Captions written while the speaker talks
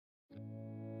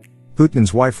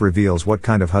Putin's wife reveals what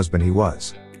kind of husband he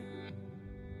was.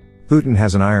 Putin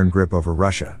has an iron grip over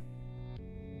Russia.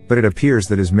 But it appears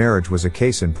that his marriage was a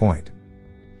case in point.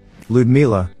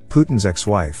 Lyudmila, Putin's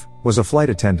ex-wife, was a flight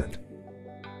attendant.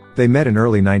 They met in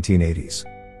early 1980s.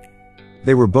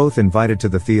 They were both invited to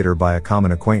the theater by a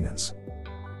common acquaintance.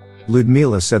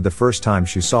 Lyudmila said the first time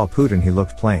she saw Putin he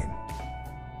looked plain.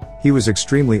 He was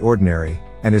extremely ordinary,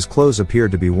 and his clothes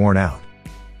appeared to be worn out.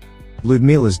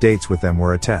 Lyudmila's dates with them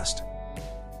were a test.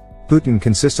 Putin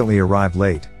consistently arrived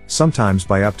late, sometimes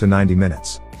by up to 90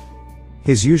 minutes.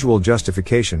 His usual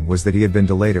justification was that he had been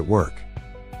delayed at work.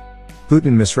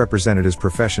 Putin misrepresented his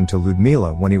profession to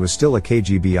Lyudmila when he was still a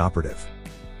KGB operative.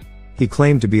 He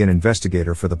claimed to be an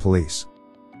investigator for the police.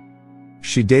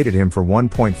 She dated him for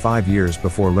 1.5 years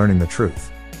before learning the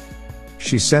truth.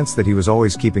 She sensed that he was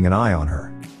always keeping an eye on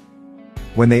her.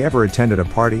 When they ever attended a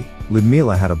party,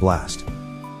 Lyudmila had a blast.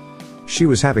 She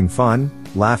was having fun,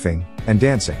 laughing, and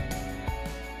dancing.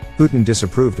 Putin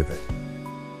disapproved of it.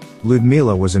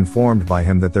 Lyudmila was informed by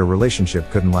him that their relationship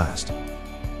couldn't last.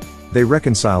 They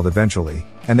reconciled eventually,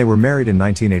 and they were married in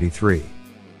 1983.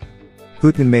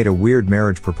 Putin made a weird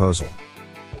marriage proposal.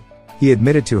 He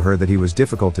admitted to her that he was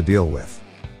difficult to deal with.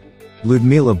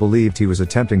 Lyudmila believed he was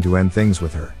attempting to end things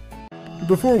with her.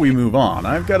 Before we move on,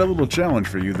 I've got a little challenge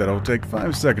for you that'll take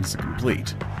 5 seconds to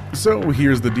complete. So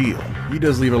here's the deal. You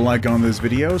just leave a like on this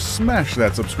video, smash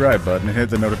that subscribe button and hit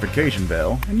the notification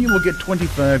bell, and you will get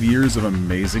 25 years of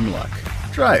amazing luck.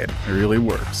 Try it really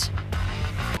works.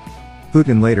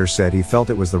 Putin later said he felt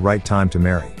it was the right time to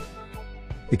marry.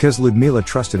 Because Lyudmila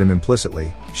trusted him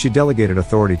implicitly, she delegated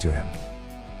authority to him.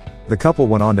 The couple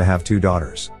went on to have 2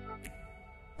 daughters.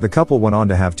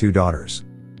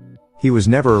 He was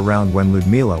never around when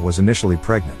Lyudmila was initially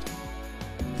pregnant.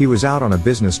 He was out on a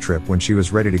business trip when she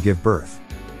was ready to give birth.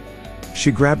 She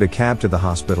grabbed a cab to the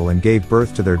hospital and gave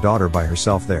birth to their daughter by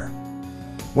herself there.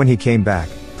 When he came back,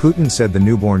 Putin said the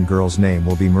newborn girl's name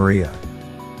will be Maria.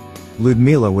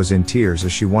 Lyudmila was in tears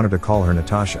as she wanted to call her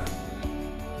Natasha.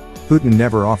 Putin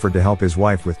never offered to help his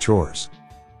wife with chores.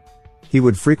 He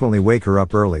would frequently wake her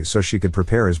up early so she could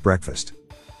prepare his breakfast.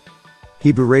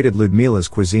 He berated Lyudmila's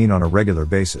cuisine on a regular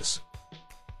basis.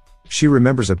 She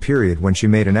remembers a period when she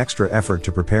made an extra effort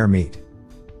to prepare meat.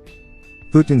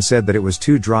 Putin said that it was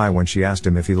too dry when she asked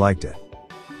him if he liked it.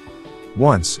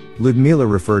 Once, Lyudmila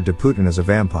referred to Putin as a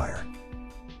vampire.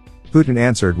 Putin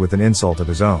answered with an insult of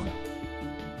his own.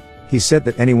 He said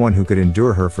that anyone who could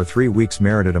endure her for 3 weeks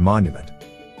merited a monument.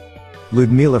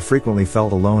 Lyudmila frequently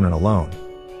felt alone and alone.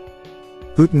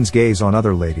 Putin's gaze on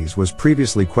other ladies was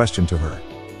previously questioned to her.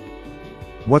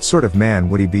 What sort of man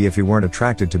would he be if he weren't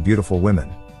attracted to beautiful women?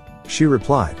 She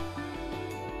replied.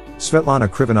 Svetlana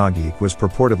Krivonogi was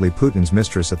purportedly Putin's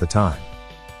mistress at the time.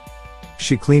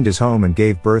 She cleaned his home and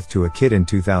gave birth to a kid in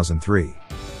 2003.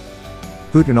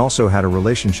 Putin also had a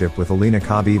relationship with Alina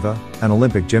Khabeva, an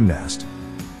Olympic gymnast.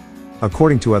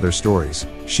 According to other stories,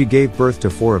 she gave birth to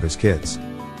 4 of his kids.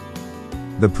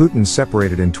 The Putins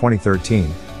separated in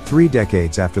 2013, 3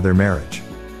 decades after their marriage.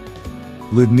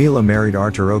 Lyudmila married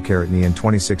Artur Okaretny in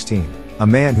 2016, a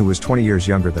man who was 20 years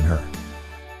younger than her.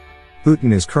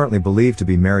 Putin is currently believed to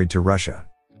be married to Russia.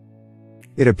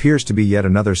 It appears to be yet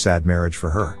another sad marriage for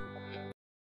her.